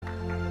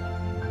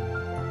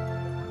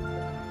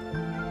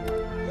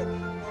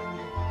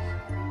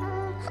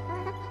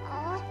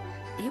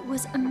It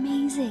was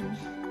amazing.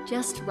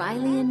 Just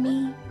Riley and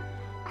me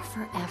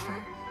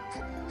forever.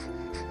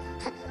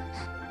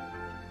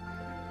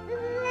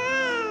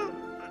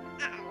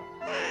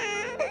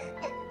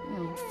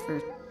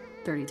 For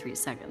 33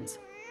 seconds.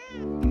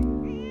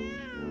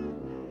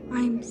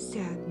 I'm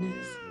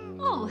Sadness.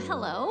 Oh,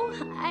 hello.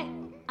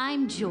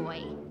 I'm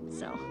Joy.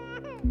 So,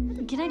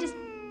 can I just,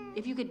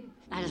 if you could,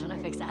 I just want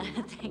to fix that.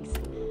 Thanks.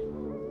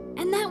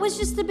 And that was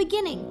just the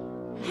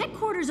beginning.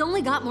 Headquarters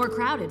only got more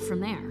crowded from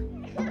there.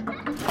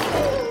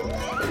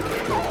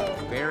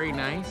 Very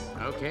nice.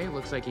 Okay,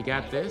 looks like you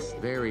got this.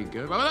 Very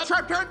good. Oh, that's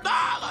her turn.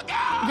 Oh, look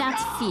out!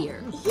 That's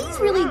Fear. He's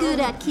really good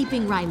at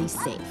keeping Riley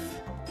safe.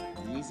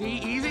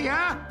 Easy,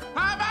 huh?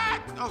 Hi,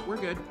 back! Oh, we're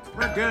good.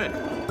 We're good.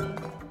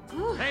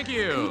 Thank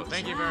you.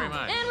 Thank you very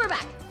much. And we're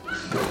back.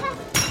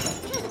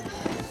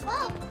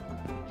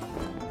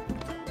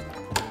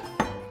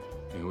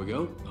 Here we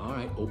go. All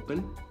right,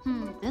 open.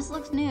 This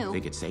looks new.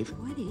 Think it's safe?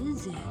 What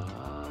is it?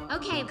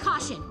 Okay,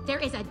 caution. There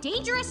is a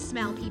dangerous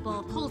smell,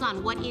 people. Hold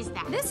on, what is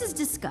that? This is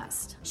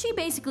disgust. She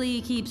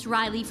basically keeps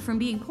Riley from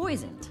being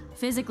poisoned,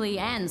 physically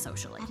and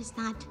socially. That is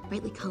not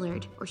brightly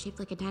colored or shaped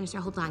like a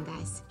dinosaur. Hold on,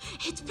 guys.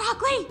 It's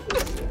broccoli!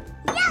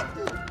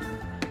 Yucky!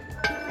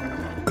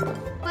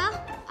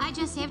 Well, I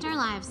just saved our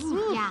lives.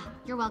 Yeah,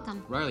 you're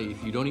welcome. Riley,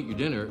 if you don't eat your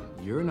dinner,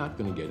 you're not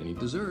going to get any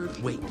dessert.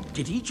 Wait,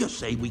 did he just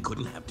say we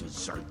couldn't have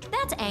dessert?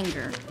 That's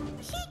anger.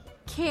 He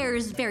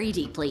cares very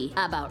deeply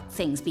about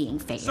things being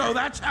fair. So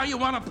that's how you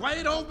want to play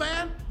it, old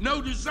man?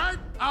 No dessert?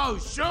 Oh,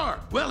 sure.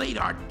 We'll eat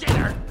our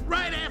dinner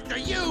right after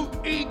you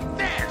eat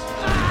this.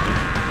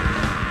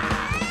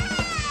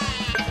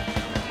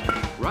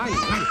 Right.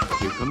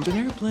 Here comes an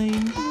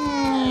airplane.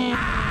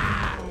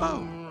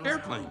 Oh,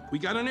 airplane. We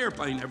got an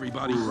airplane,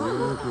 everybody.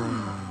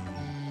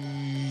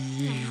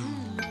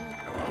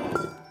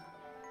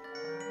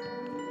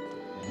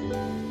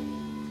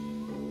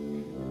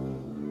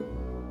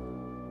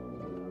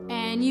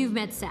 And you've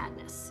met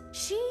Sadness.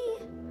 She...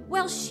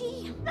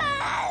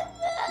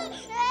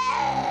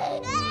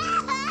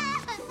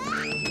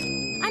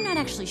 I'm not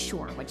actually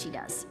sure what she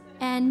does.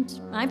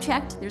 And I've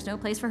checked, there's no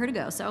place for her to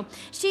go, so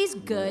she's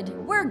good,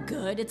 we're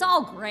good, it's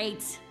all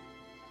great.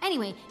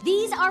 Anyway,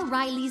 these are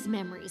Riley's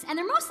memories, and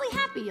they're mostly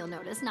happy, you'll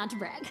notice, not to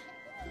brag.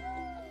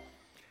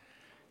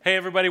 Hey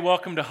everybody,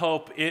 welcome to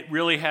Hope. It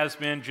really has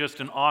been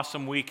just an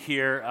awesome week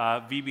here.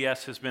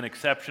 VBS has been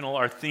exceptional.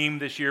 Our theme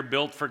this year,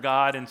 Built for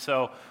God, and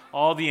so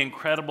all the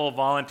incredible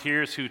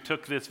volunteers who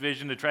took this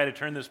vision to try to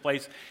turn this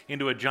place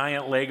into a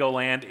giant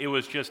Legoland, it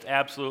was just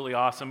absolutely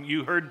awesome.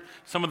 You heard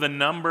some of the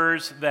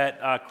numbers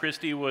that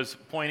Christy was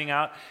pointing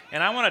out,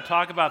 and I want to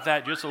talk about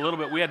that just a little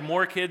bit. We had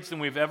more kids than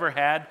we've ever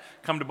had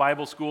come to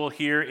Bible school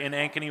here in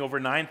Ankeny, over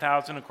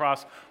 9,000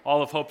 across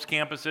all of Hope's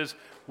campuses.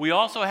 We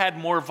also had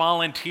more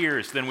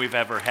volunteers than we've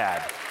ever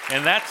had,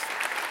 and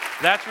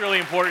that's really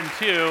important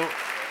too.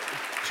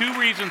 Two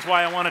reasons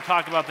why I want to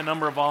talk about the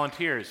number of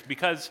volunteers,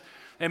 because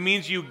it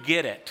means you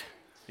get it.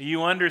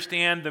 You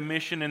understand the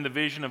mission and the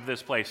vision of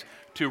this place,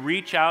 to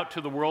reach out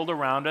to the world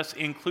around us,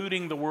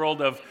 including the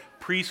world of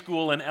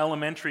preschool and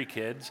elementary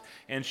kids,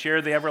 and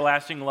share the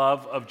everlasting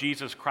love of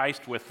Jesus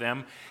Christ with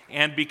them.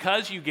 And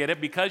because you get it,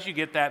 because you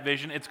get that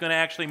vision, it's going to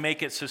actually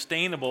make it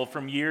sustainable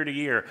from year to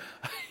year.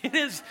 It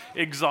is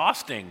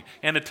exhausting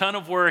and a ton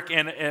of work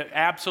and an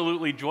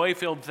absolutely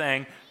joy-filled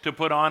thing to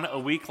put on a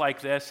week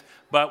like this,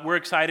 but we're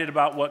excited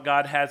about what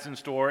God has in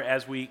store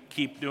as we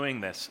keep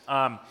doing this.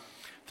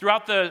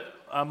 Throughout the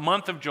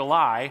month of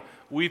July,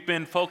 we've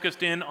been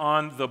focused in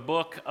on the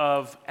book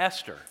of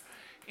Esther.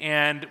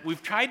 And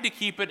we've tried to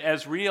keep it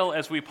as real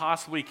as we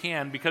possibly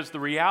can, because the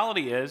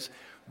reality is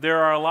there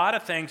are a lot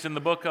of things in the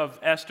book of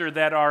Esther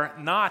that are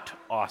not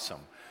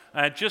awesome.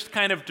 Just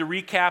kind of to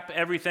recap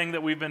everything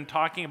that we've been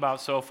talking about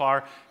so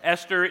far,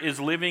 Esther is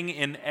living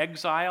in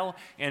exile,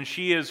 and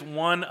she is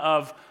one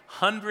of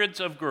hundreds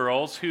of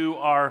girls who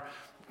are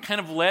kind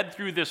of led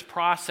through this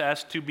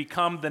process to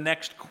become the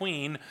next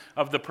queen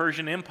of the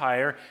Persian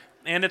Empire.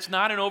 And it's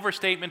not an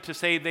overstatement to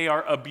say they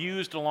are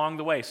abused along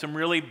the way. Some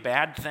really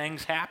bad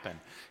things happen.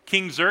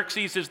 King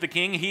Xerxes is the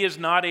king. He is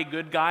not a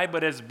good guy,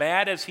 but as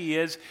bad as he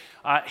is,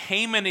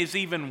 Haman is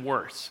even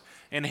worse.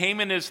 And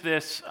Haman is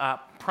this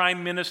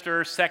prime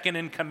minister, second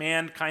in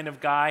command kind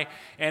of guy,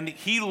 and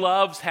he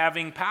loves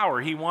having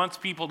power. He wants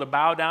people to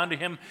bow down to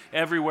him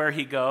everywhere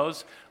he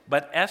goes.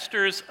 But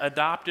Esther's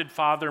adopted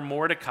father,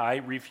 Mordecai,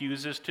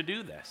 refuses to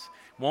do this.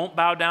 Won't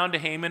bow down to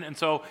Haman, and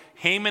so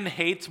Haman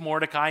hates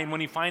Mordecai, and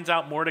when he finds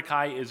out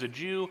Mordecai is a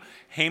Jew,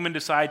 Haman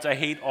decides, I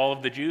hate all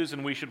of the Jews,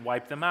 and we should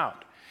wipe them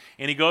out.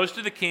 And he goes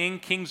to the king,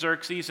 King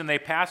Xerxes, and they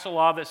pass a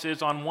law that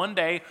says on one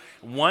day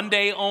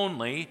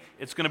only,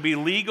 it's going to be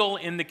legal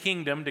in the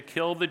kingdom to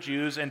kill the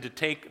Jews and to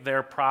take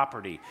their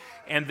property.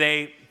 And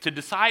to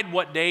decide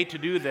what day to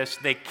do this,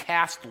 they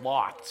cast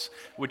lots,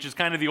 which is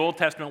kind of the Old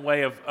Testament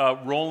way of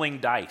rolling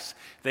dice.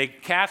 They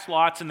cast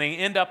lots, and they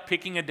end up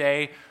picking a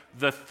day.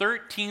 The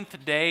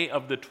 13th day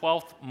of the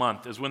 12th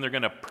month is when they're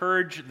going to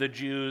purge the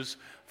Jews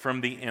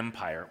from the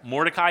empire.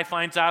 Mordecai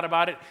finds out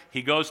about it.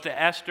 He goes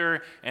to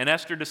Esther, and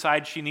Esther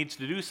decides she needs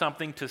to do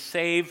something to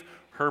save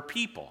her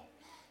people.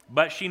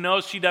 but she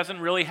knows she doesn't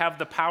really have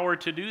the power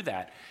to do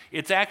that.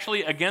 It's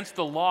actually against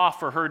the law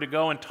for her to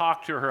go and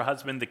talk to her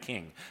husband, the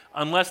king,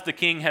 unless the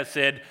king has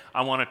said,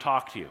 I want to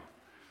talk to you.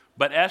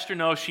 But Esther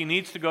knows she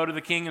needs to go to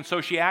the king, and so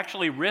she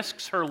actually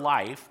risks her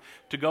life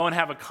to go and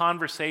have a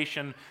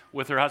conversation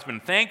with her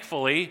husband.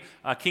 Thankfully,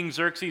 King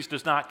Xerxes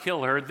does not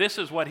kill her. This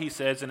is what he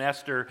says in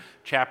Esther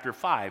chapter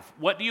 5.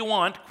 What do you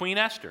want, Queen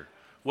Esther?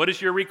 What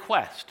is your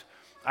request?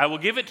 I will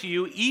give it to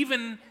you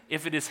even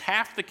if it is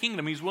half the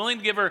kingdom. He's willing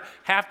to give her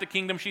half the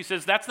kingdom. She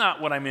says, that's not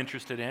what I'm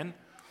interested in.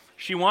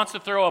 She wants to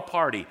throw a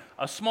party,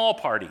 a small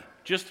party.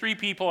 Just 3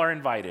 people are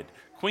invited.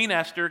 Queen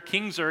Esther,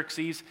 King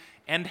Xerxes,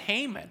 and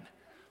Haman.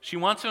 She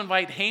wants to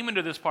invite Haman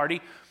to this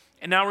party.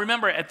 And now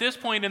remember, at this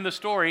point in the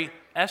story,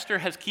 Esther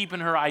has keeping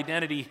her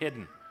identity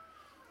hidden.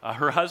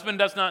 Her husband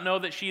does not know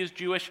that she is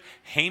Jewish.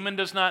 Haman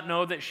does not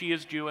know that she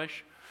is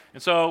Jewish.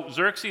 And so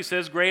Xerxes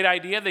says, great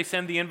idea. They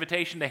send the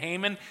invitation to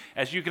Haman.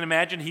 As you can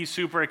imagine, he's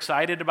super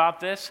excited about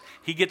this.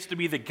 He gets to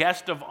be the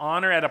guest of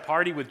honor at a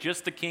party with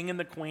just the king and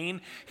the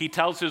queen. He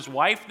tells his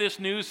wife this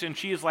news, and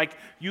she is like,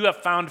 you have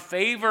found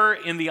favor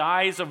in the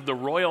eyes of the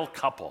royal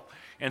couple.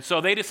 And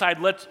so they decide,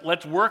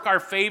 let's work our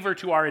favor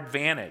to our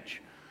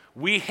advantage.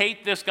 We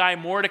hate this guy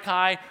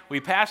Mordecai. We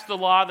passed the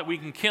law that we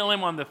can kill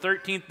him on the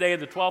 13th day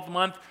of the 12th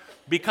month.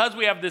 Because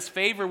we have this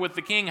favor with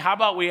the king, how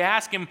about we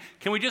ask him,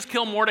 can we just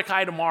kill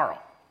Mordecai tomorrow?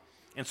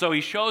 And so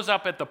he shows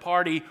up at the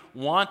party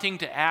wanting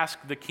to ask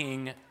the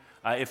king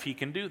if he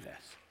can do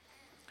this.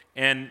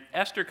 And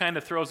Esther kind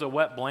of throws a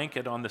wet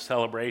blanket on the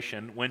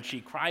celebration when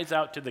she cries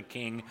out to the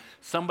king,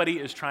 somebody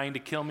is trying to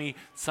kill me,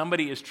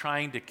 somebody is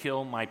trying to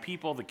kill my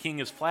people. The king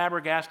is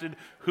flabbergasted.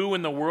 Who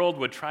in the world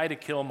would try to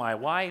kill my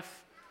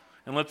wife?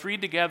 And let's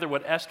read together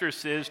what Esther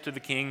says to the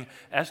king,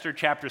 Esther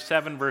chapter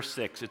 7, verse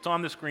 6. It's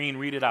on the screen.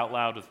 Read it out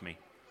loud with me.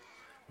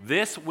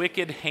 This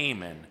wicked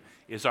Haman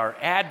is our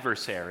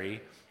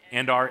adversary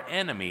and our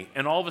enemy.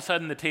 And all of a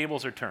sudden the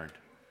tables are turned.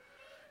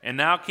 And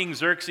now King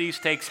Xerxes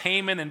takes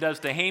Haman and does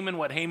to Haman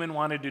what Haman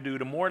wanted to do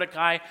to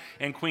Mordecai.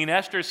 And Queen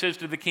Esther says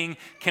to the king,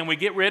 can we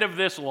get rid of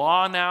this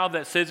law now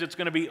that says it's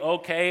going to be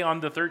okay on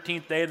the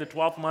 13th day of the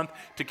 12th month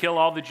to kill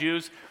all the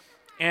Jews?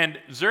 And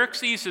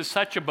Xerxes is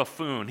such a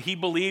buffoon. He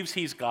believes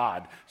he's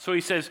God. So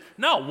he says,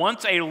 no,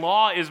 once a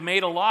law is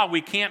made a law,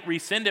 we can't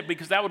rescind it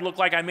because that would look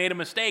like I made a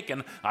mistake,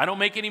 and I don't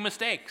make any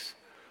mistakes.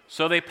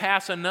 So they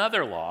pass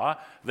another law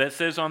that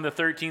says on the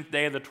 13th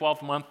day of the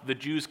 12th month, the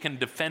Jews can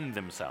defend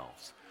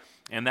themselves.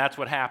 And that's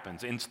what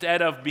happens.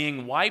 Instead of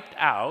being wiped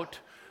out,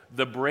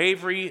 the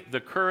bravery, the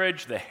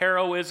courage, the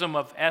heroism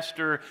of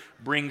Esther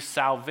brings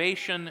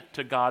salvation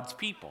to God's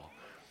people.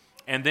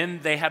 And then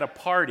they had a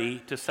party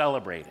to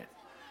celebrate it.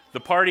 The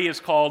party is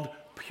called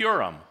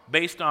Purim,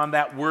 based on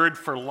that word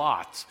for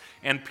lots.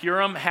 And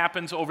Purim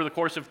happens over the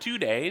course of 2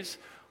 days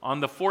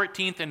on the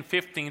 14th and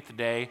 15th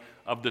day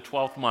of the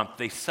 12th month.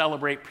 They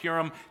celebrate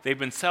Purim. They've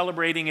been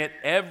celebrating it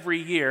every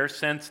year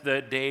since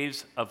the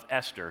days of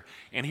Esther.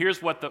 And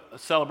here's what the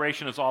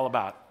celebration is all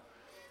about.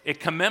 It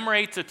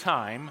commemorates a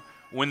time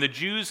when the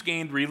Jews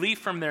gained relief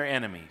from their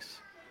enemies,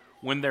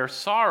 when their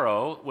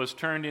sorrow was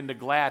turned into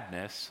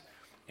gladness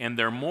and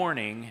their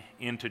mourning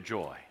into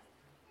joy.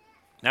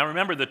 Now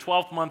remember, the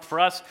 12th month for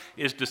us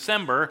is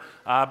December,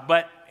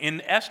 but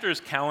in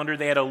Esther's calendar,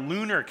 they had a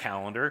lunar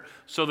calendar,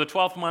 so the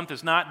 12th month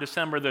is not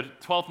December. The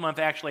 12th month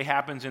actually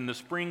happens in the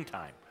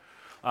springtime.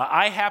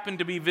 I happened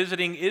to be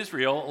visiting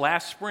Israel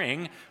last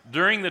spring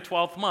during the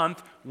 12th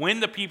month when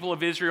the people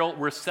of Israel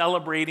were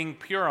celebrating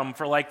Purim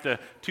for like the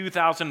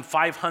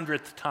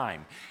 2,500th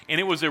time.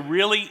 And it was a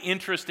really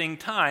interesting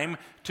time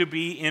to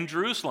be in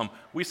Jerusalem.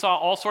 We saw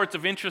all sorts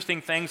of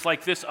interesting things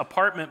like this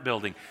apartment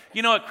building.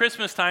 You know, at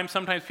Christmas time,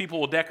 sometimes people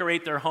will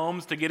decorate their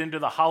homes to get into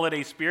the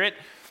holiday spirit.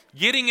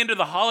 Getting into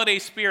the holiday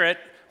spirit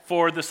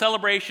for the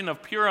celebration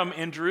of Purim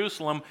in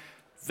Jerusalem,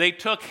 they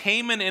took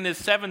Haman and his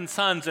 7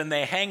 sons and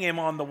they hang him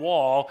on the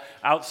wall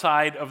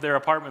outside of their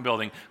apartment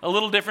building. A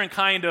little different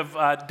kind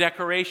of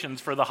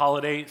decorations for the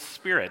holiday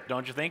spirit,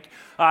 don't you think?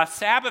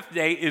 Sabbath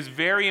day is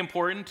very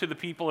important to the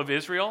people of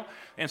Israel.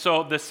 And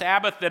so the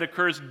Sabbath that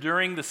occurs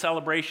during the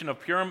celebration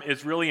of Purim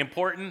is really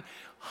important.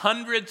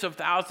 Hundreds of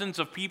thousands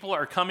of people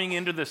are coming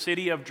into the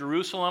city of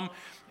Jerusalem.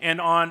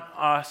 And on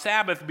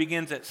Sabbath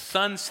begins at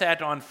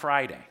sunset on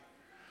Friday.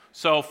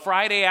 So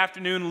Friday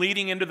afternoon,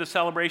 leading into the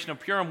celebration of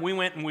Purim, we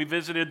went and we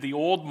visited the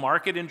old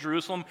market in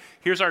Jerusalem.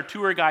 Here's our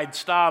tour guide,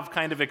 Stav,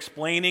 kind of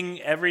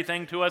explaining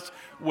everything to us,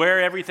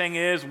 where everything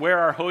is, where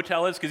our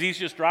hotel is, because he's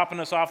just dropping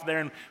us off there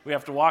and we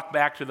have to walk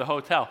back to the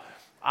hotel.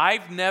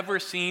 I've never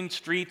seen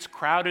streets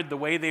crowded the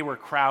way they were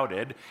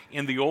crowded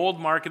in the old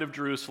market of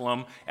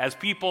Jerusalem as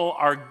people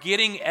are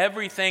getting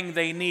everything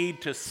they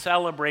need to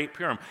celebrate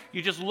Purim.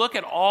 You just look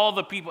at all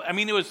the people. I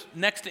mean, it was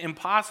next to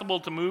impossible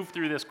to move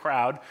through this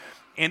crowd.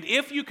 And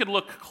if you could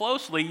look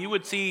closely, you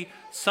would see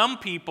some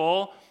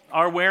people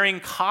are wearing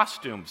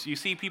costumes. You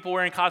see people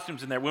wearing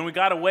costumes in there. When we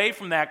got away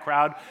from that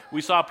crowd,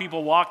 we saw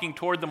people walking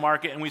toward the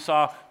market, and we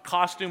saw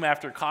costume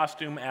after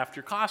costume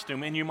after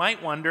costume. And you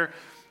might wonder,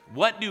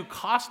 what do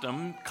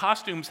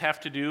costumes have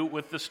to do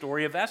with the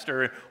story of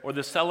Esther or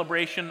the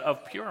celebration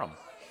of Purim?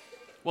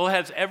 Well, it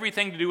has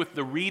everything to do with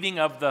the reading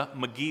of the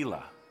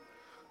Megillah.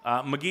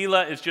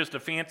 Megillah is just a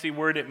fancy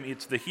word.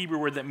 It's the Hebrew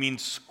word that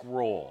means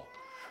scroll.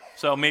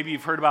 So maybe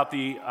you've heard about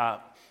the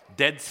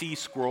Dead Sea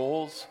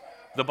Scrolls.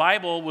 The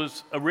Bible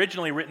was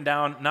originally written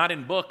down not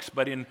in books,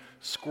 but in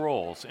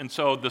scrolls. And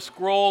so the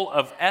scroll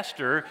of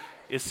Esther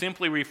is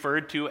simply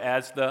referred to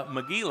as the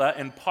Megillah,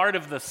 and part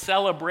of the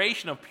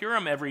celebration of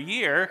Purim every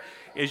year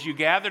is you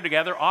gather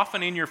together,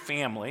 often in your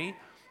family,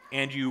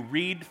 and you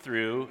read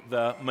through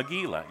the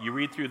Megillah. You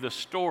read through the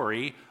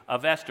story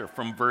of Esther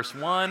from verse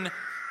 1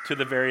 to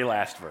the very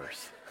last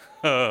verse.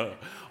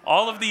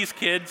 All of these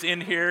kids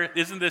in here,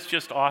 isn't this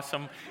just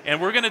awesome?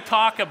 And we're going to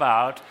talk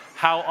about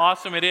how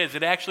awesome it is.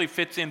 It actually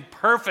fits in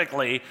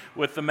perfectly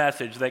with the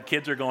message that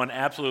kids are going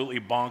absolutely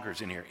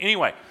bonkers in here.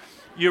 Anyway,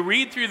 you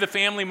read through the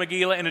family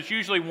Megillah, and it's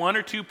usually one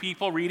or two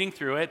people reading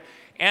through it.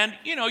 And,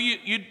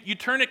 you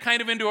turn it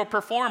kind of into a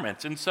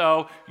performance. And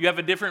so you have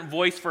a different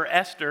voice for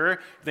Esther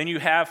than you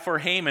have for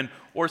Haman.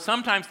 Or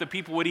sometimes the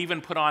people would even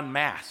put on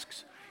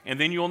masks. And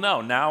then you'll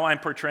know, now I'm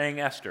portraying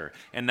Esther,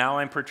 and now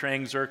I'm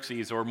portraying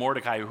Xerxes or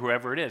Mordecai or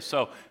whoever it is.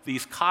 So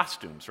these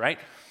costumes, right?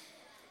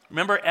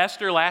 Remember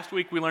Esther, last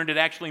week we learned it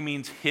actually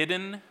means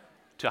hidden,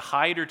 to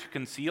hide or to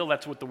conceal.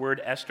 That's what the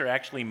word Esther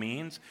actually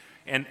means.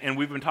 And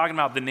we've been talking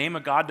about the name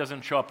of God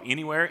doesn't show up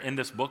anywhere in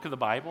this book of the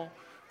Bible,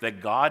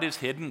 that God is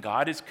hidden,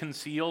 God is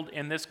concealed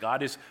in this,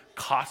 God is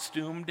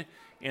costumed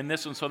in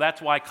this, and so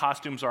that's why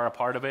costumes are a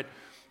part of it.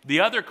 The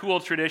other cool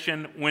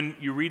tradition, when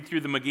you read through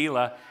the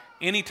Megillah,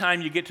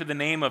 anytime you get to the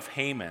name of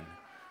Haman,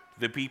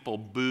 the people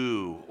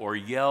boo or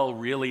yell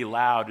really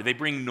loud. They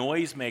bring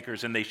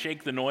noisemakers and they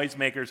shake the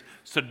noisemakers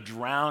to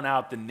drown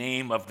out the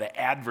name of the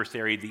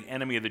adversary, the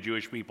enemy of the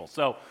Jewish people.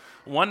 So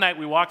one night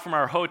we walked from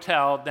our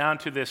hotel down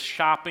to this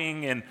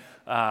shopping and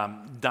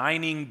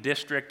dining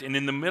district, and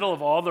in the middle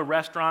of all the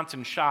restaurants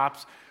and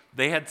shops,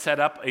 they had set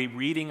up a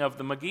reading of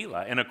the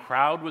Megillah, and a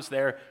crowd was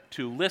there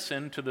to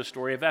listen to the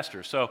story of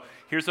Esther. So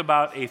here's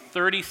about a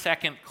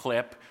 30-second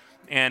clip.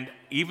 And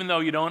even though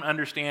you don't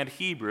understand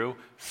Hebrew,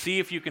 see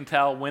if you can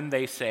tell when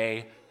they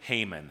say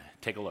Haman.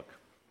 Take a look.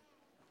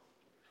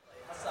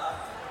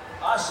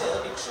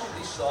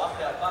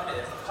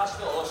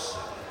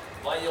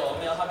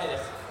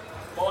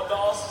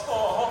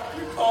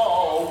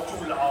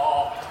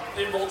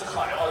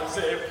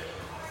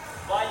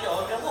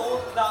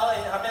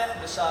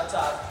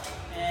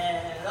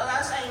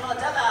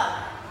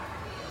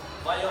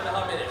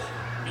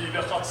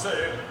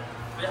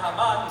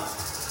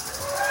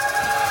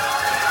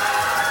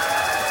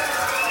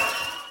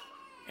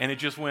 And it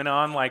just went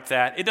on like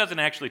that. It doesn't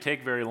actually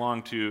take very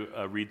long to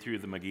read through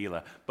the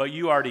Megillah, but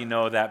you already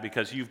know that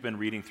because you've been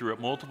reading through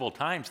it multiple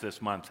times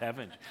this month,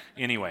 haven't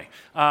you? Anyway,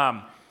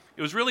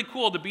 it was really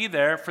cool to be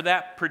there for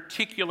that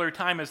particular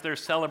time as they're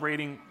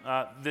celebrating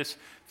this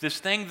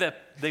thing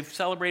that they've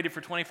celebrated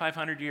for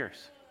 2,500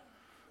 years.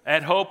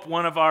 At Hope,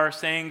 one of our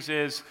sayings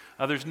is,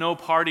 there's no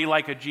party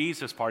like a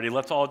Jesus party.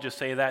 Let's all just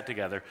say that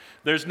together.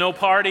 There's no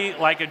party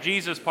like a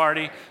Jesus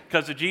party,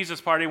 because the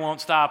Jesus party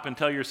won't stop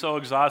until you're so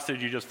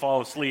exhausted you just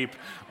fall asleep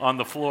on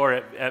the floor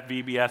at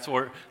VBS,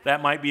 or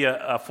that might be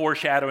a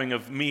foreshadowing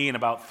of me in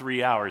about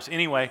 3 hours.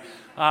 Anyway,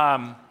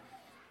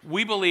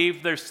 we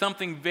believe there's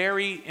something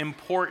very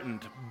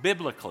important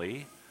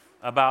biblically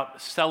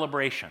about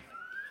celebration.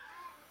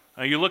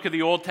 You look at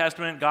the Old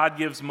Testament, God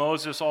gives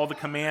Moses all the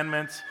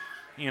commandments,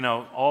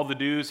 all the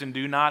do's and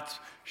do nots,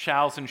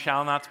 shalls and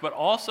shall nots, but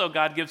also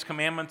God gives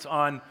commandments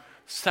on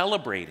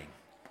celebrating.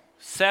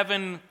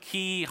 7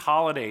 key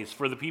holidays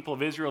for the people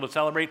of Israel to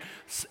celebrate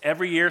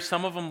every year.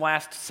 Some of them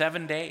last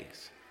 7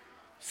 days.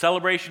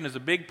 Celebration is a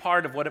big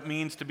part of what it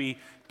means to be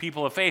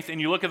people of faith.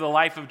 And you look at the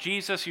life of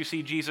Jesus, you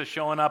see Jesus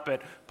showing up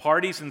at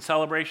parties and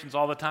celebrations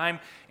all the time.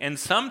 And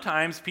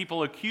sometimes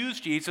people accuse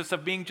Jesus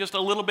of being just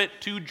a little bit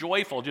too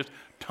joyful. Just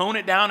tone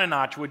it down a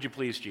notch, would you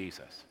please,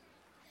 Jesus?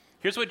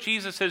 Here's what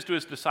Jesus says to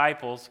his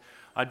disciples,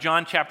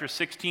 John chapter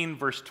 16,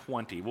 verse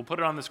 20. We'll put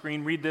it on the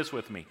screen. Read this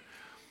with me.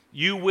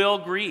 You will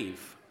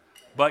grieve,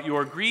 but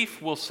your grief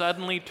will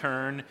suddenly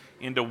turn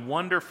into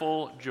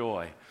wonderful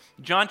joy.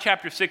 John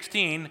chapter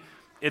 16,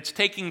 it's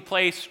taking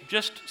place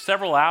just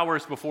several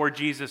hours before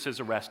Jesus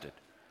is arrested.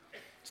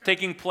 It's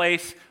taking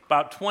place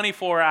about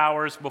 24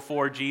 hours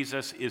before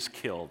Jesus is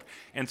killed.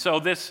 And so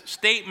this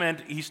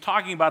statement, he's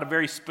talking about a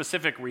very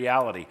specific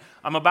reality.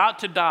 I'm about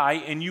to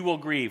die, and you will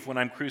grieve when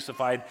I'm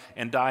crucified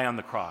and die on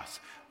the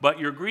cross. But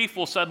your grief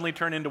will suddenly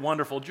turn into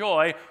wonderful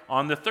joy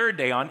on the third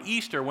day, on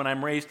Easter, when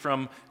I'm raised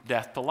from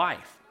death to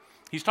life.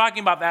 He's talking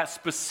about that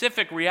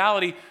specific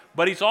reality,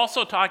 but he's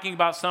also talking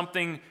about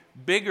something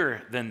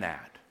bigger than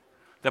that.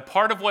 That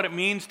part of what it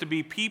means to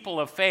be people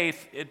of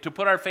faith, to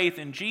put our faith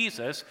in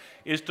Jesus,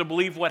 is to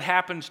believe what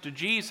happens to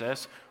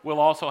Jesus will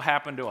also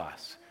happen to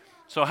us.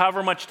 So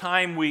however much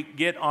time we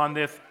get on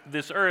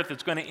this earth,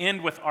 it's going to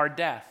end with our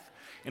death.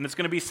 And it's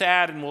going to be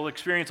sad, and we'll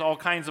experience all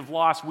kinds of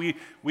loss. We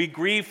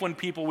grieve when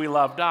people we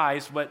love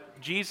dies,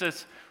 but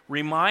Jesus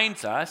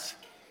reminds us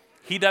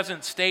he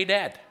doesn't stay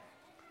dead.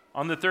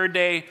 On the third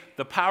day,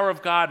 the power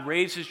of God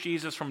raises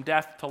Jesus from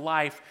death to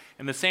life,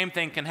 and the same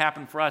thing can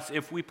happen for us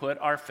if we put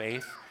our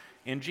faith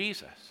in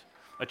Jesus.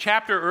 A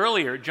chapter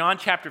earlier, John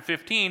chapter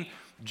 15,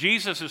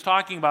 Jesus is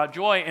talking about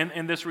joy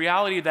and this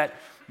reality that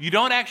you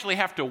don't actually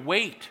have to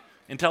wait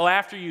until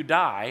after you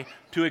die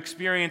to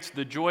experience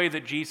the joy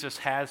that Jesus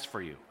has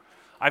for you.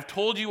 I've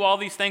told you all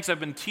these things. I've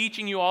been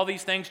teaching you all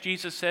these things,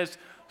 Jesus says,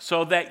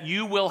 so that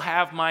you will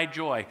have my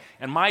joy.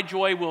 And my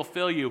joy will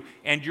fill you,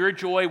 and your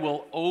joy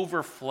will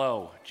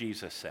overflow,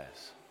 Jesus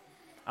says.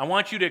 I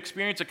want you to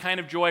experience a kind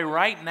of joy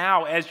right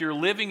now as you're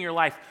living your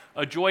life,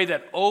 a joy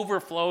that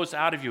overflows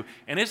out of you.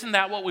 And isn't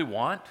that what we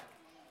want?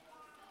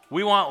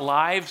 We want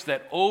lives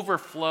that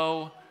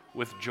overflow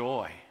with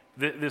joy.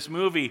 This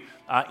movie,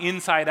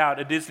 Inside Out,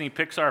 a Disney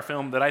Pixar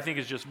film that I think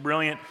is just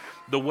brilliant,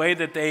 the way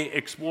that they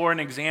explore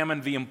and examine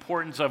the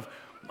importance of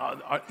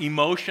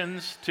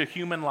emotions to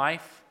human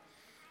life.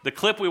 The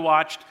clip we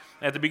watched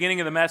at the beginning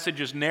of the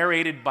message is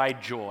narrated by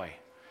Joy.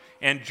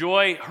 And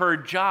Joy, her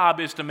job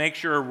is to make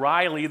sure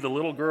Riley, the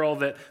little girl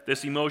that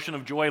this emotion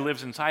of joy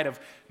lives inside of,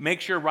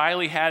 make sure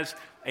Riley has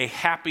a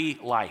happy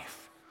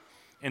life.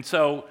 And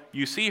so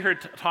you see her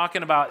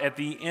talking about at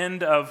the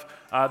end of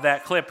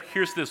that clip,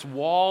 here's this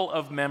wall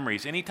of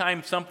memories.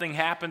 Anytime something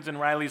happens in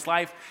Riley's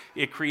life,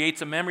 it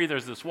creates a memory.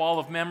 There's this wall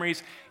of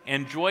memories.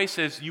 And Joy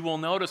says, you will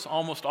notice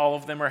almost all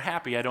of them are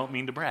happy. I don't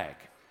mean to brag.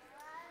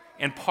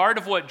 And part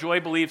of what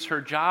Joy believes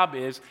her job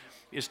is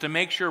to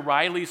make sure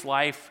Riley's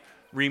life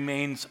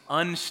remains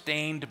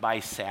unstained by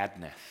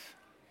sadness.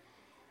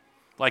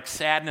 Like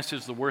sadness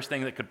is the worst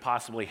thing that could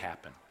possibly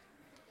happen.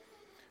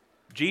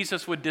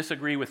 Jesus would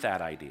disagree with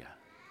that idea.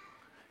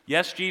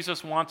 Yes,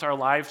 Jesus wants our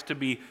lives to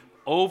be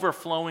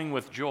overflowing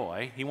with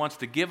joy. He wants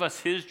to give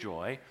us his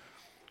joy.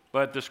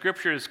 But the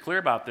scripture is clear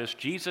about this.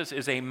 Jesus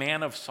is a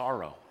man of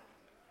sorrow.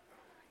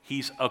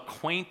 He's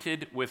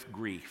acquainted with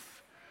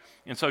grief.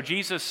 And so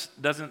Jesus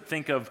doesn't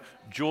think of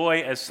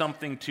joy as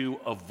something to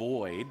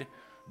avoid,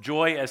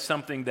 joy as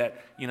something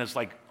that, is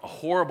like a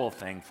horrible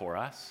thing for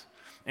us.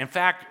 In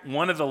fact,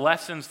 one of the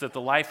lessons that the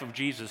life of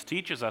Jesus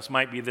teaches us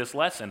might be this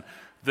lesson.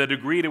 The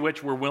degree to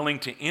which we're willing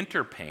to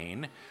enter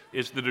pain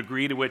is the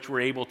degree to which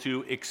we're able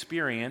to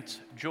experience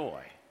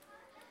joy.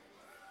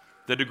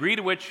 The degree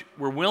to which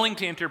we're willing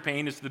to enter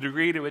pain is the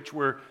degree to which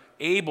we're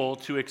able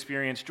to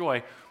experience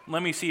joy.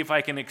 Let me see if I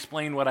can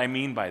explain what I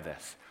mean by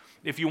this.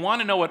 If you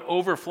want to know what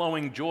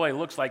overflowing joy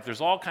looks like, there's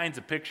all kinds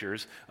of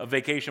pictures of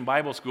Vacation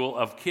Bible School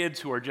of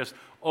kids who are just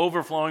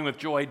overflowing with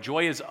joy.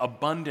 Joy is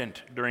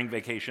abundant during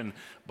Vacation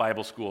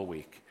Bible School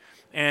week.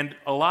 And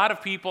a lot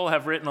of people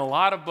have written a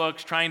lot of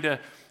books trying to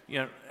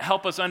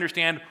help us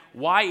understand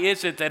why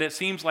is it that it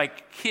seems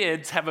like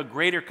kids have a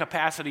greater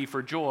capacity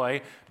for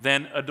joy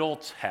than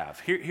adults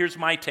have. Here's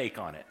my take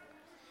on it.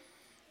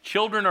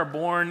 Children are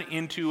born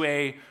into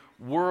a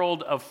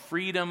world of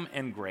freedom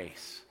and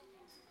grace.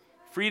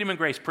 Freedom and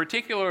grace,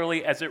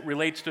 particularly as it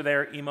relates to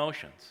their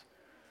emotions.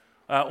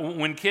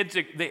 When kids,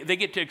 they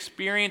get to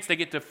experience, they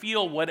get to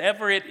feel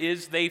whatever it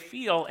is they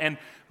feel, and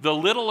the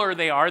littler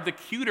they are, the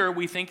cuter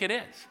we think it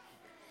is.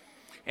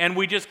 And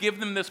we just give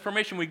them this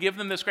permission, we give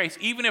them this grace.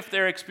 Even if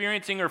they're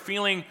experiencing or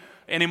feeling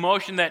an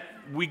emotion that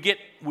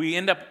we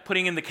end up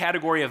putting in the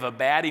category of a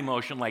bad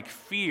emotion like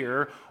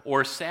fear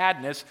or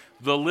sadness,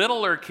 the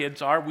littler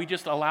kids are, we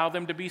just allow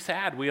them to be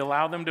sad. We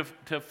allow them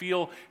to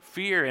feel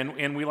fear,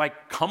 and we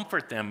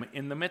comfort them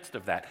in the midst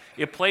of that.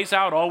 It plays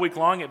out all week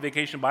long at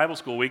Vacation Bible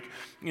School week.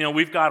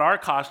 We've got our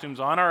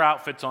costumes on, our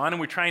outfits on, and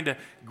we're trying to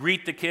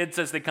greet the kids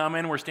as they come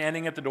in. We're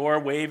standing at the door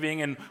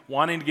waving and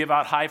wanting to give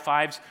out high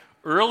fives.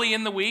 Early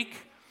in the week,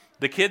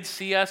 the kids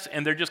see us,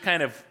 and they're just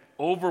kind of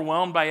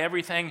overwhelmed by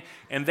everything,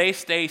 and they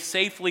stay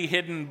safely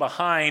hidden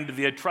behind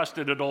the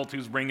trusted adult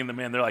who's bringing them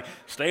in. They're like,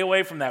 stay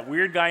away from that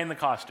weird guy in the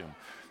costume.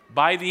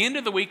 By the end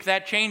of the week,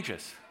 that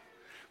changes.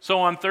 So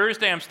on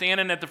Thursday, I'm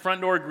standing at the front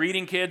door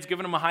greeting kids,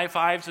 giving them high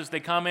fives as they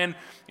come in,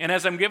 and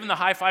as I'm giving the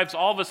high fives,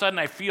 all of a sudden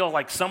I feel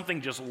like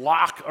something just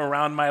lock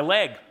around my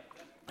leg.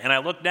 And I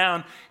look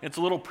down, it's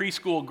a little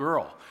preschool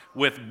girl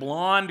with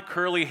blonde,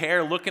 curly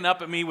hair looking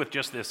up at me with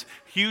just this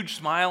huge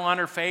smile on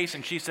her face,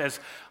 and she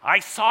says, I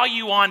saw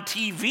you on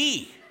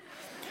TV.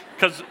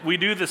 Because we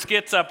do the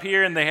skits up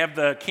here, and they have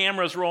the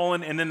cameras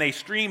rolling, and then they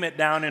stream it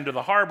down into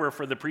the harbor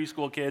for the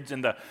preschool kids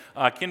and the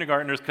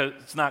kindergartners, because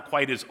it's not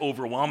quite as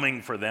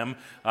overwhelming for them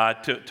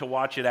to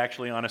watch it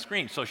actually on a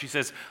screen. So she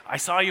says, I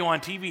saw you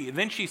on TV. And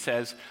then she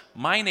says,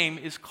 my name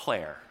is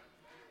Claire.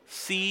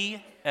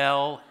 C-L-A-I-R-E.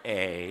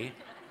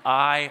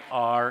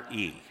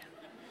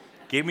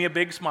 Gave me a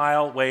big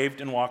smile,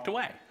 waved, and walked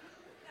away.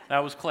 That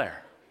was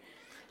Claire.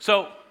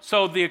 So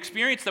the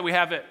experience that we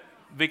have at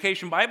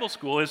Vacation Bible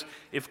School is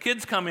if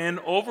kids come in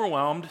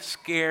overwhelmed,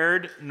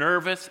 scared,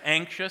 nervous,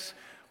 anxious,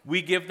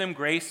 we give them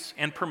grace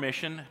and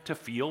permission to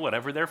feel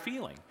whatever they're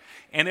feeling.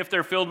 And if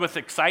they're filled with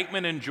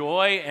excitement and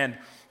joy and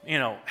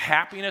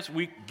happiness,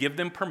 we give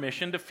them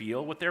permission to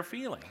feel what they're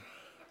feeling.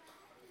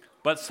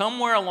 But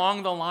somewhere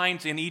along the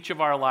lines in each of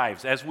our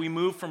lives, as we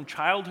move from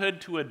childhood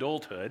to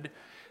adulthood,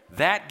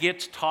 that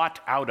gets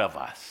taught out of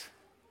us.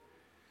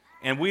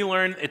 And we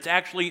learn it's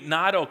actually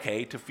not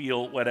okay to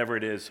feel whatever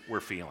it is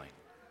we're feeling.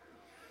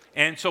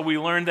 And so we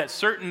learn that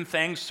certain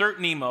things,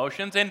 certain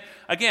emotions, and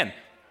again,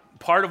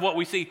 part of what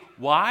we see,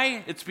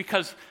 why? It's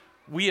because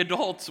we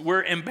adults,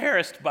 we're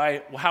embarrassed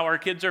by how our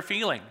kids are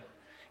feeling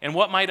and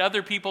what might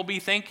other people be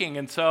thinking.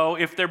 And so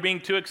if they're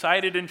being too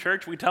excited in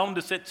church, we tell them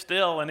to sit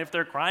still. And if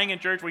they're crying in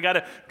church, we got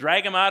to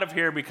drag them out of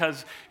here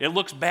because it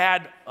looks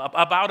bad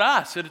about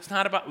us. And it's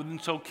not about,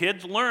 and so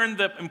kids learn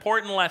the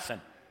important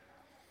lesson.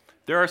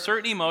 There are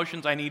certain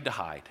emotions I need to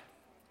hide.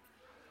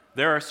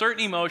 There are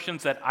certain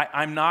emotions that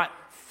I'm not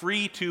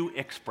free to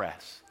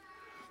express.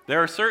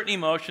 There are certain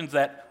emotions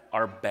that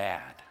are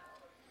bad.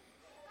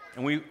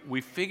 And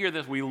we figure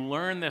this, we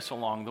learn this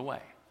along the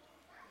way.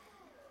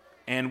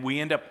 And we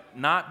end up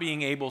not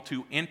being able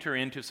to enter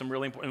into some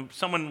really important,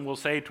 someone will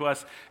say to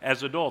us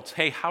as adults,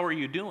 hey, how are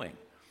you doing?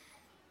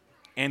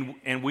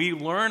 And we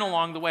learn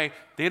along the way,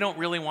 they don't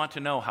really want to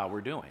know how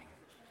we're doing.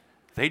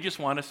 They just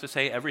want us to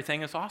say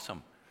everything is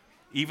awesome,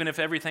 even if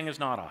everything is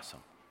not awesome.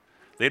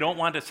 They don't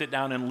want to sit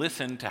down and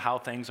listen to how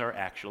things are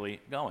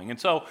actually going. And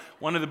so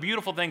one of the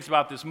beautiful things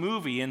about this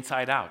movie,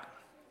 Inside Out,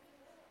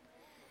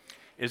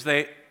 is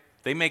they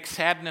make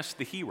sadness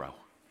the hero.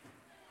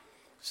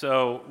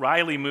 So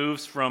Riley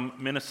moves from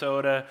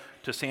Minnesota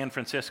to San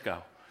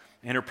Francisco,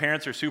 and her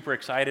parents are super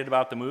excited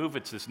about the move.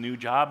 It's this new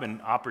job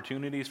and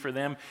opportunities for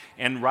them.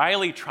 And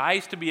Riley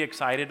tries to be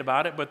excited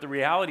about it, but the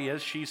reality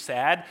is she's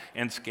sad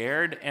and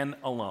scared and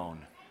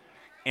alone.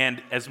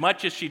 And as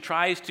much as she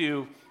tries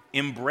to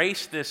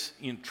embrace this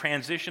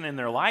transition in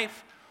their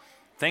life,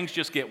 things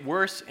just get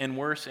worse and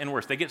worse and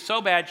worse. They get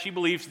so bad, she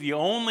believes the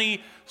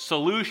only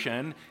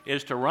solution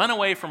is to run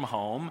away from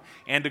home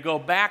and to go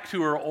back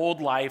to her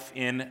old life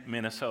in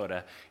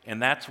Minnesota.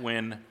 And that's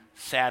when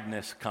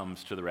sadness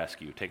comes to the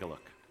rescue. Take a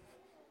look.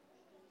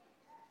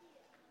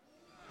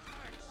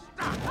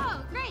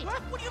 Oh, great.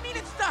 What do you mean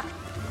it's stuck?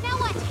 Now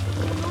what?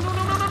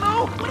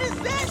 No. What is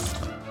this?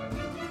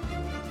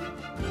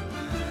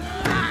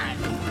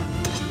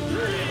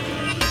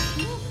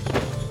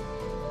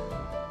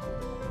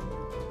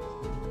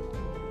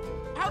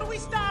 How do we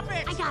stop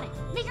it? I got it.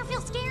 Make her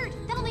feel scared.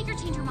 That'll make her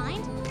change her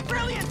mind.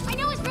 Brilliant! I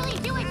know it's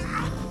brilliant. Do it.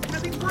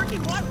 Nothing's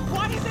working. What?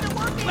 Why isn't it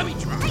working? Let me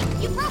try.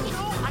 Hey, you broke it.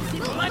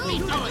 Let me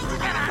do it.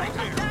 Get out of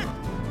here.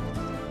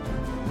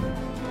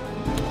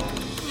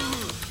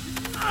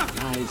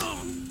 Guys,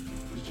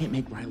 we can't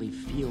make Riley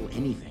feel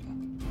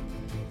anything.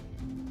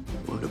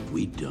 What have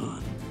we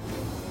done?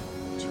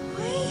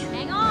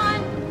 Hang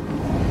on.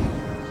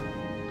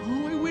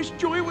 Oh, I wish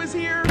Joy was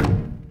here.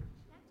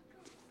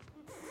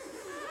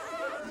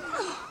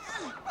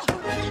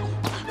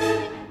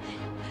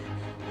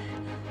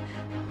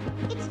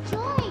 It's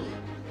Joy.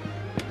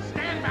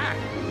 Stand back.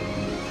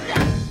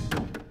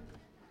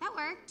 That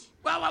worked.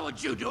 Well, what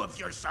would you do if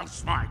you're so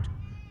smart?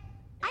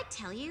 I'd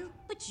tell you,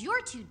 but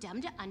you're too dumb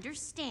to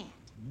understand.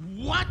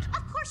 What?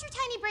 Of course your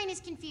tiny brain is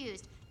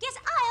confused. Guess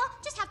I'll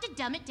just have to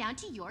dumb it down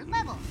to your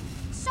level.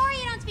 Sorry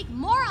I don't speak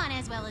moron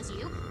as well as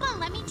you, but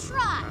let me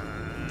try.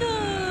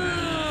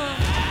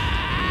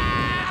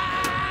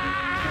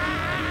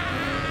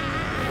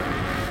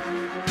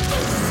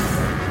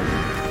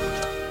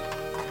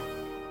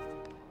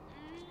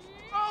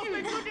 Oh,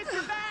 thank goodness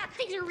you're back.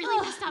 Things are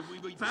really messed up.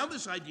 We found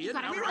this idea. You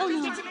gotta Now hurry. we're Oh,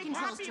 you just need to gonna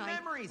controls, happy Joy.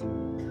 memories.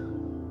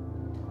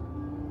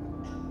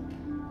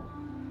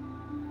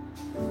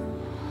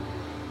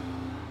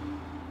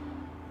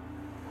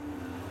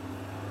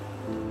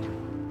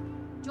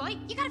 Joy,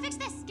 you gotta fix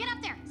this. Get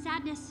up there.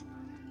 Sadness,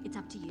 it's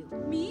up to you.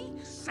 Me?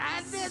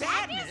 Sadness?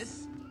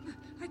 Sadness?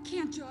 I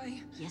can't,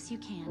 Joy. Yes, you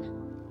can.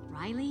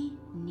 Riley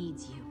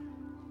needs you.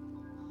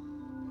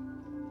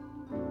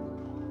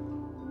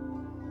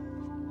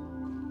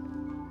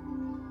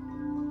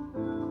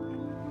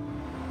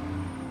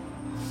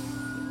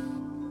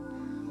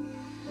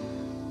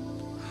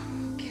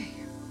 Okay.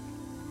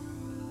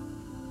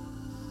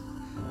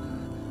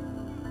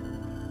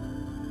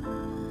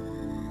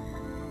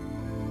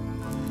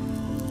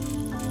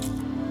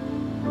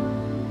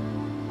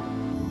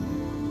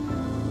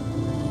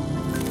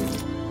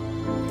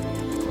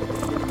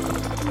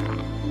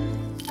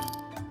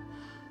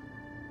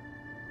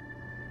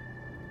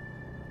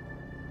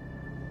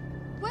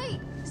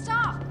 Wait,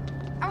 stop.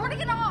 I want to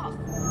get off.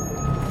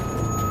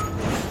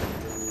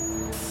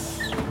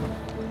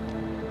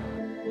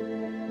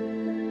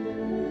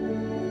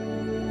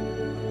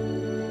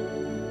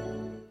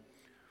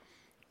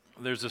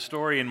 There's a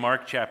story in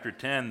Mark chapter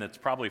 10 that's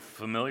probably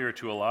familiar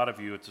to a lot of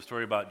you. It's a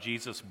story about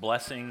Jesus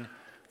blessing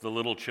the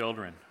little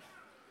children.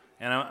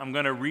 And I'm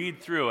going to read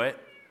through it.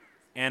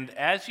 And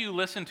as you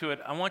listen to it,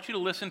 I want you to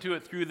listen to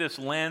it through this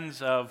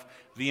lens of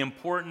the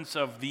importance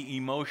of the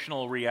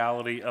emotional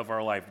reality of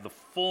our life, the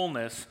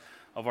fullness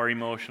of our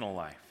emotional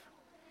life.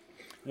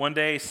 One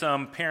day,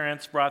 some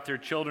parents brought their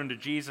children to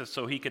Jesus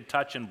so he could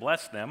touch and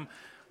bless them,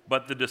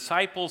 but the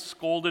disciples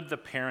scolded the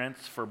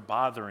parents for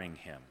bothering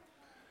him.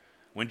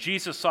 When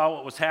Jesus saw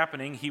what was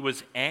happening, he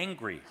was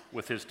angry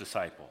with his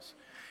disciples.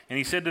 And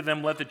he said to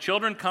them, "Let the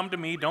children come to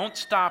me, don't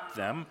stop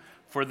them,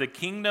 for the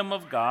kingdom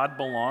of God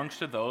belongs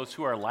to those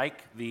who are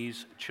like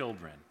these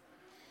children.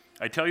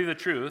 I tell you the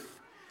truth,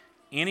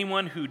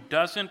 anyone who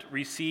doesn't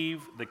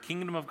receive the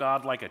kingdom of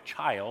God like a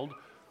child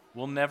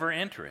will never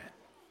enter it."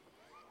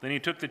 Then he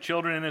took the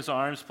children in his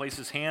arms, placed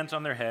his hands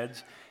on their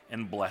heads,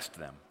 and blessed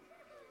them.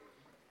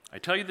 I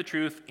tell you the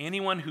truth,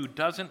 anyone who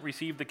doesn't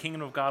receive the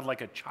kingdom of God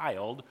like a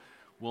child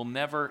will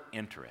never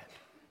enter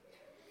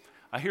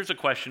it. Here's a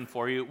question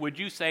for you. Would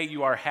you say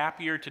you are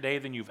happier today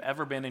than you've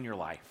ever been in your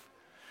life?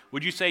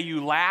 Would you say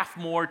you laugh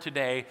more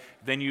today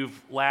than you've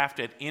laughed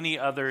at any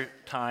other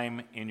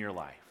time in your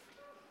life?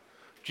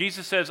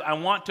 Jesus says, "I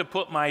want to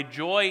put my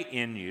joy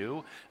in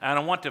you, and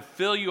I want to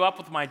fill you up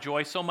with my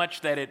joy so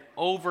much that it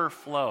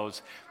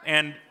overflows."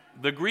 And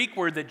the Greek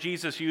word that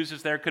Jesus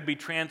uses there could be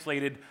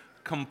translated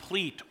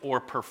complete or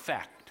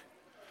perfect.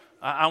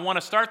 I want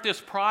to start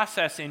this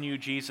process in you,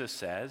 Jesus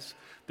says,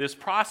 this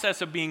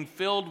process of being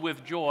filled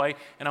with joy,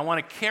 and I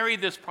want to carry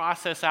this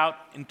process out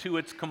into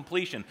its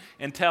completion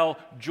until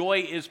joy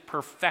is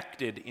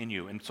perfected in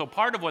you. And so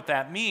part of what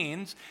that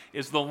means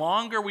is the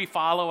longer we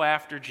follow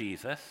after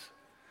Jesus,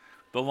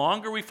 the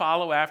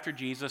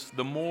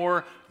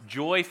more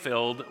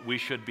joy-filled we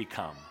should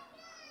become.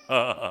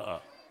 The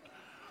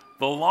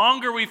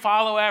longer we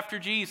follow after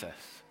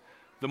Jesus,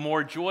 the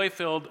more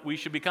joy-filled we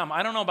should become.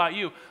 I don't know about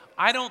you.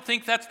 I don't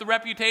think that's the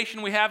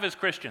reputation we have as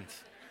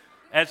Christians,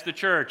 as the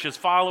church, as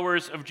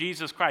followers of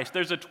Jesus Christ.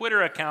 There's a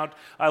Twitter account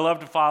I love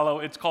to follow.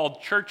 It's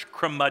called Church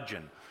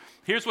Curmudgeon.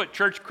 Here's what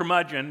Church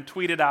Curmudgeon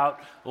tweeted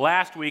out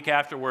last week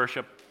after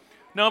worship.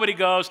 "Nobody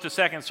goes to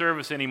second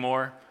service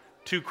anymore.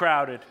 Too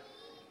crowded."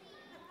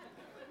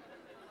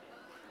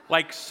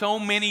 Like so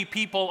many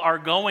people are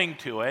going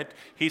to it,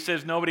 he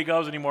says nobody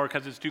goes anymore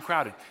because it's too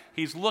crowded.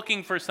 He's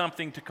looking for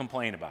something to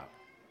complain about.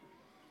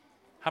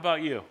 How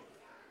about you?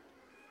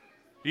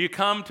 Do you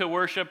come to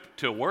worship,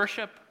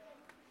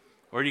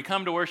 or do you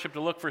come to worship to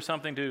look for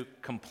something to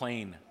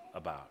complain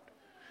about?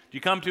 Do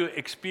you come to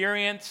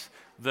experience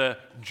the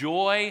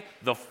joy,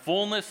 the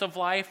fullness of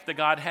life that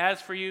God has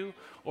for you?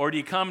 Or do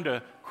you come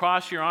to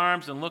cross your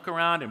arms and look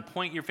around and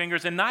point your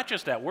fingers, and not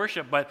just at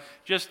worship, but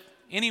just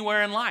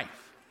anywhere in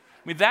life?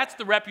 I mean, that's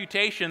the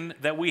reputation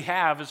that we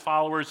have as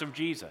followers of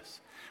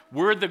Jesus.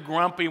 We're the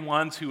grumpy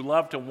ones who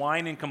love to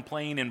whine and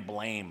complain and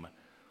blame.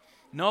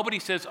 Nobody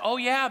says, "Oh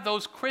yeah,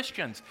 those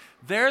Christians,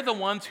 they're the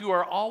ones who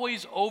are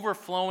always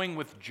overflowing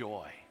with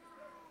joy."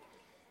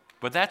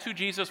 But that's who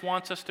Jesus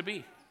wants us to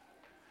be.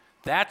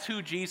 That's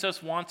who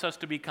Jesus wants us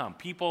to become.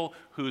 People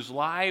whose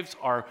lives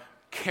are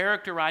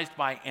characterized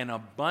by an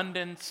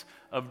abundance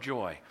of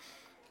joy.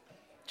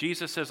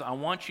 Jesus says, "I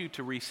want you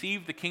to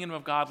receive the kingdom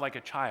of God like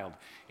a child."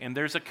 And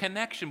there's a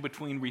connection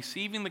between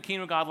receiving the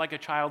kingdom of God like a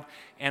child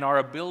and our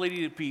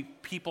ability to be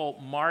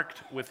people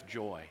marked with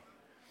joy.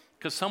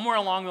 Because somewhere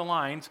along the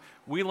lines,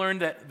 we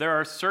learned that there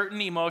are certain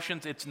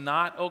emotions it's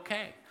not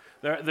okay.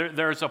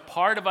 There's a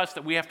part of us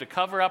that we have to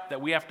cover up,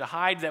 that we have to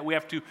hide, that we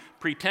have to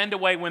pretend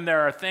away when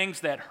there are things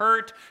that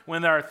hurt,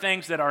 when there are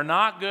things that are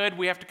not good.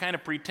 We have to kind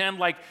of pretend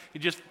like you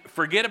just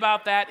forget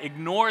about that,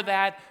 ignore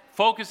that,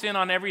 focus in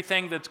on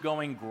everything that's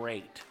going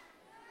great.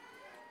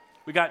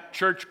 We got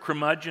Church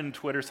Curmudgeon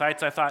Twitter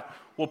sites. I thought,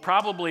 well,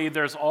 probably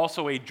there's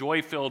also a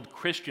Joy-Filled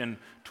Christian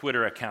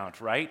Twitter account,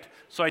 right?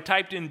 So I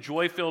typed in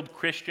Joy-Filled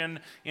Christian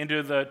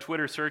into the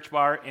Twitter search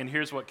bar, and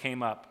here's what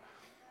came up.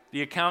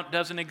 The account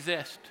doesn't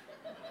exist.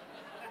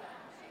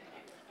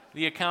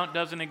 The account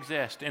doesn't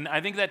exist. And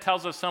I think that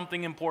tells us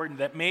something important,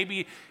 that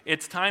maybe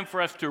it's time for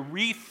us to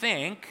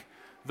rethink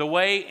the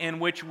way in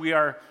which we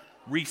are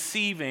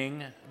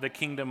receiving the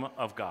kingdom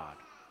of God.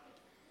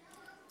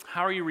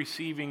 How are you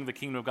receiving the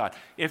kingdom of God?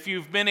 If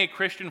you've been a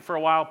Christian for a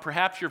while,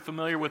 perhaps you're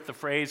familiar with the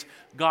phrase,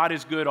 "God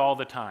is good all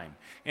the time."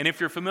 And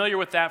if you're familiar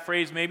with that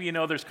phrase, maybe you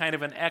know there's kind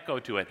of an echo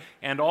to it.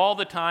 And all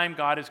the time,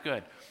 God is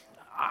good.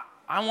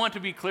 I want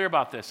to be clear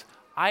about this.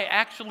 I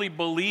actually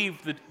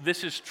believe that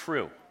this is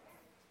true.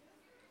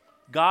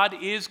 God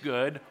is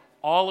good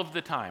all of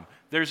the time.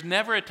 There's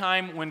never a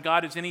time when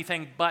God is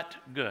anything but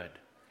good.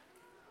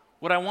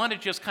 What I want to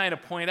just kind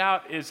of point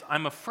out is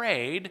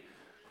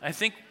I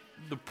think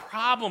the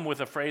problem with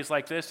a phrase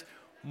like this,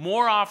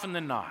 more often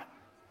than not,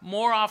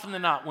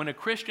 when a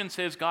Christian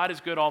says God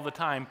is good all the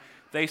time,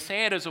 they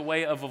say it as a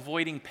way of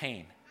avoiding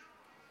pain.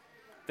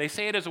 They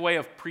say it as a way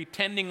of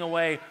pretending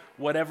away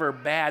whatever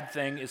bad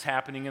thing is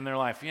happening in their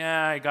life.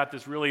 Yeah, I got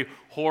this really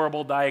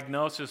horrible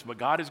diagnosis, but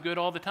God is good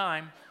all the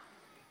time.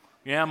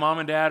 Yeah, mom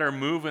and dad are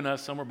moving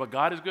us somewhere, but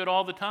God is good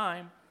all the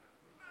time.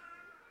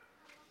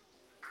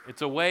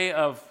 It's a way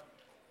of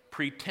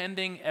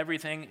pretending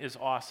everything is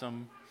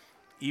awesome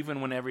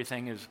even when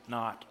everything is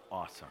not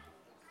awesome.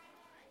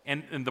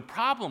 And the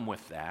problem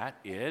with that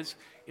is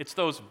it's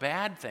those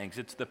bad things,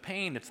 it's the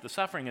pain, it's the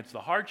suffering, it's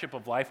the hardship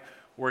of life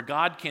where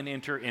God can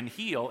enter and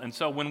heal. And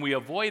so when we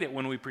avoid it,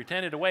 when we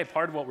pretend it away,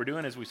 part of what we're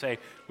doing is we say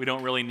we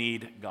don't really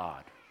need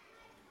God.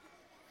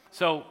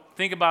 So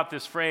think about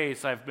this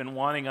phrase I've been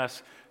wanting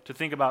us to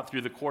think about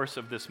through the course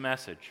of this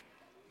message.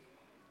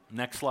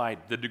 Next slide.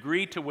 The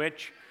degree to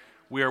which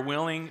we are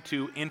willing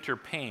to enter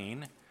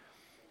pain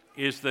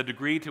is the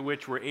degree to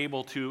which we're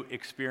able to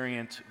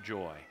experience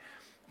joy.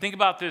 Think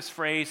about this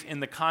phrase in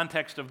the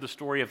context of the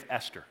story of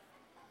Esther.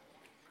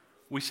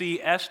 We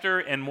see Esther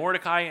and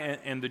Mordecai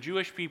and the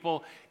Jewish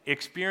people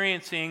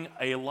experiencing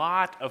a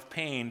lot of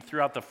pain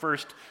throughout the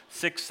first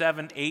 6,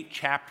 7, 8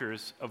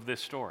 chapters of this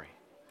story.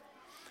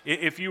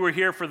 If you were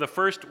here for the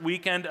first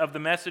weekend of the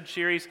message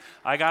series,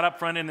 I got up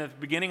front and at the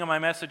beginning of my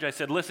message, I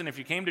said, listen, if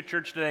you came to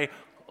church today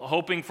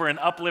hoping for an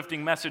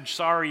uplifting message,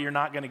 sorry, you're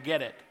not going to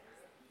get it.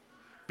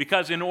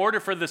 Because in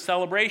order for the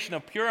celebration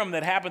of Purim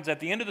that happens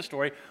at the end of the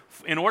story,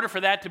 in order for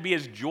that to be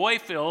as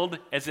joy-filled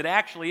as it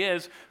actually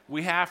is,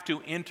 we have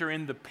to enter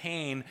in the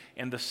pain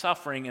and the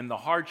suffering and the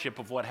hardship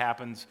of what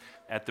happens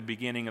at the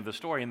beginning of the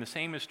story. And the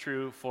same is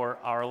true for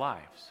our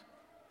lives.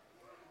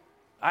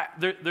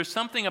 There's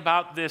something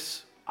about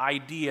this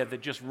idea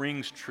that just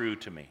rings true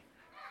to me.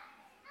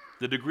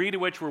 The degree to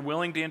which we're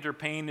willing to enter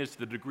pain is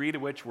the degree to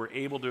which we're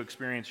able to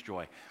experience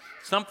joy.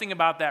 Something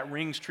about that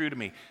rings true to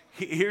me.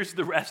 Here's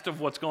the rest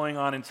of what's going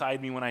on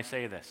inside me when I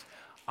say this.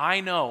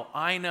 I know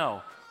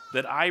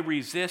that I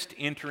resist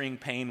entering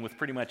pain with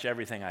pretty much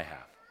everything I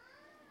have.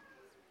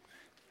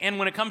 And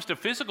when it comes to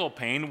physical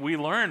pain, we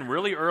learn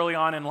really early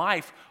on in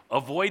life,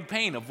 avoid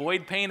pain.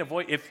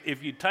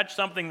 If you touch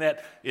something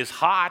that is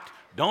hot,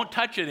 don't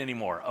touch it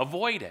anymore.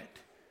 Avoid it.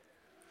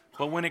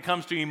 But when it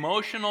comes to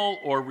emotional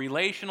or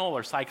relational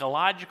or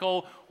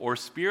psychological or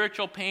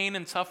spiritual pain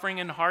and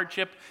suffering and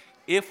hardship,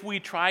 if we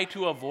try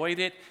to avoid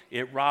it,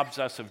 it robs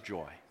us of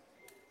joy.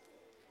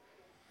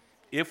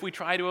 If we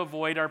try to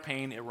avoid our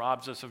pain, it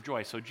robs us of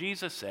joy. So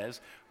Jesus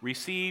says,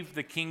 receive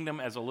the kingdom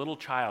as a little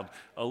child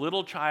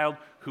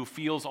who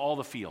feels all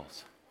the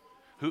feels,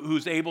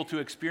 who's able to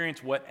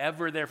experience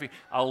whatever they're feeling.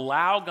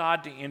 Allow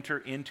God to enter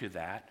into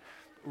that.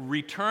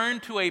 Return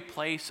to a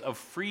place of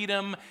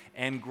freedom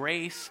and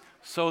grace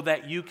so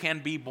that you can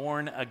be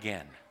born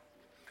again,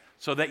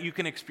 so that you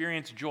can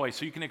experience joy,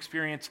 so you can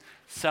experience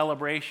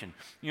celebration.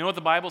 You know what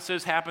the Bible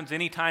says happens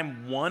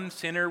anytime one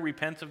sinner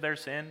repents of their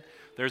sin?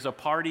 There's a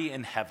party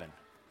in heaven.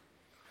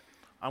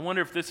 I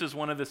wonder if this is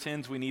one of the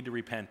sins we need to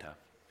repent of.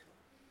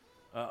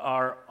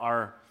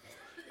 Our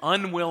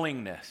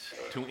unwillingness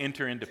to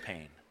enter into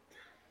pain.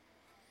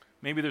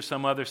 Maybe there's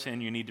some other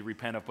sin you need to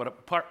repent of,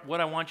 but what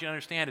I want you to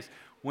understand is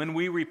when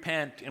we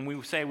repent and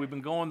we say we've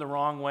been going the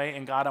wrong way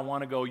and God, I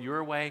want to go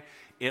your way,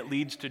 it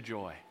leads to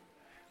joy.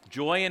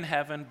 Joy in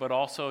heaven, but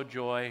also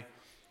joy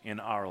in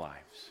our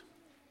lives.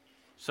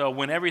 So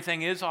when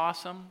everything is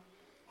awesome,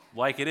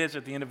 like it is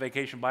at the end of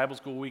Vacation Bible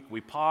School Week,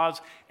 we pause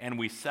and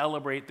we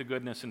celebrate the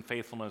goodness and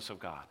faithfulness of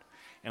God.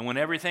 And when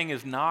everything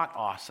is not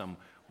awesome,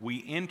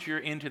 we enter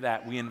into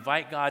that. We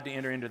invite God to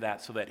enter into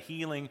that so that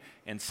healing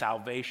and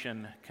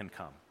salvation can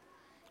come.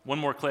 One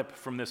more clip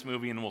from this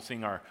movie and we'll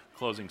sing our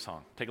closing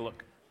song. Take a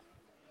look.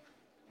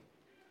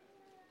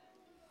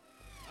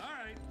 All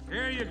right,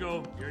 here you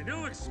go. Your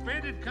new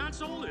expanded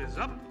console is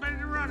up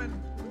and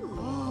running.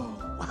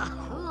 Cool,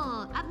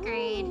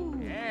 upgrade.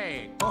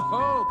 Hey.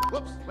 Oh,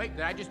 whoops. Wait,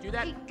 did I just do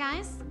that? Hey,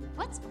 guys,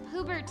 what's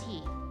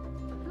puberty?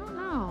 I don't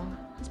know.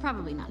 It's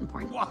probably not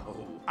important.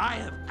 Whoa, I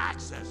have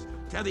access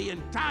to the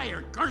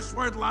entire curse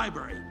word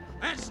library.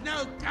 This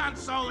new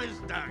console is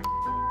done.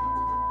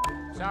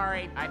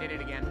 Sorry, I did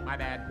it again. My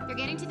bad. You're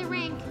getting to the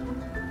rink.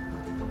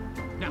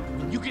 Now,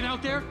 when you get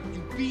out there,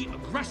 you be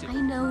aggressive.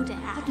 I know,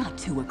 Dad. But not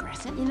too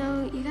aggressive. You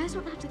know, you guys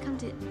don't have to come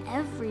to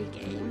every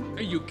game.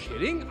 Are you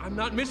kidding? I'm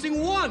not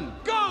missing one.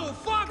 Go,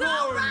 Foghorns!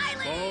 Go,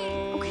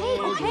 Riley!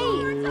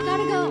 Okay, I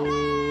gotta go.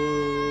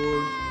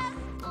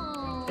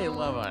 They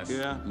love us.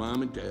 Yeah,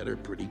 Mom and Dad are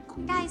pretty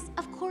cool. Guys,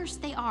 of course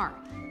they are,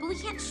 but we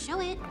can't show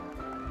it.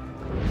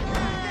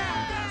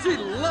 She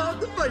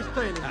loved the face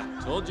painting.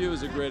 Told you it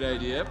was a great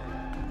idea.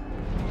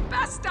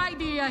 Best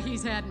idea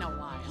he's had in a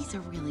while. He's a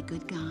really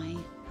good guy.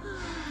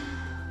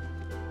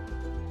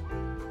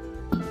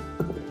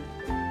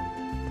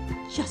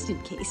 Just in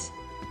case.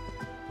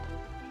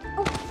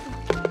 Oh.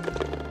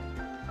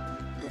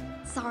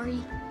 Sorry.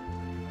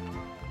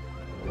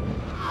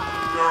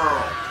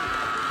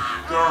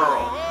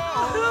 Girl.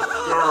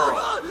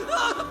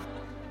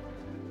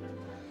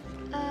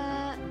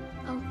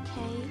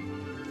 Okay.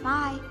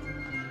 Bye.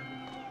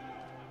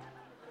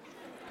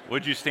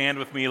 Would you stand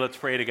with me? Let's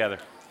pray together.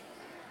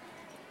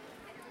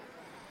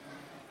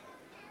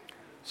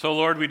 So,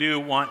 Lord, we do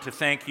want to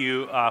thank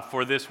you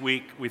for this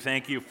week. We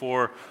thank you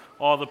for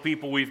all the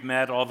people we've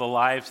met, all the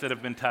lives that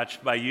have been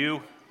touched by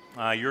you,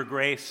 your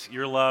grace,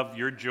 your love,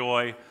 your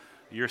joy,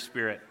 your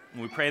spirit.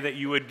 And we pray that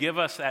you would give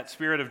us that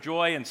spirit of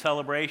joy and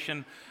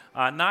celebration,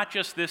 not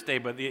just this day,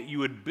 but that you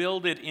would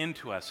build it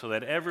into us so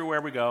that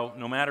everywhere we go,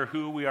 no matter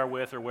who we are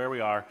with or where we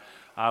are,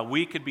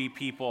 we could be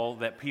people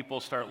that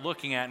people start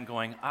looking at and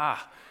going,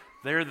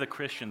 they're the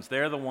Christians.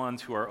 They're the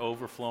ones who are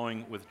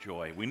overflowing with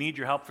joy. We need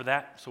your help for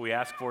that, so we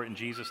ask for it in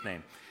Jesus'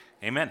 name.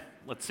 Amen.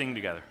 Let's sing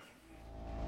together.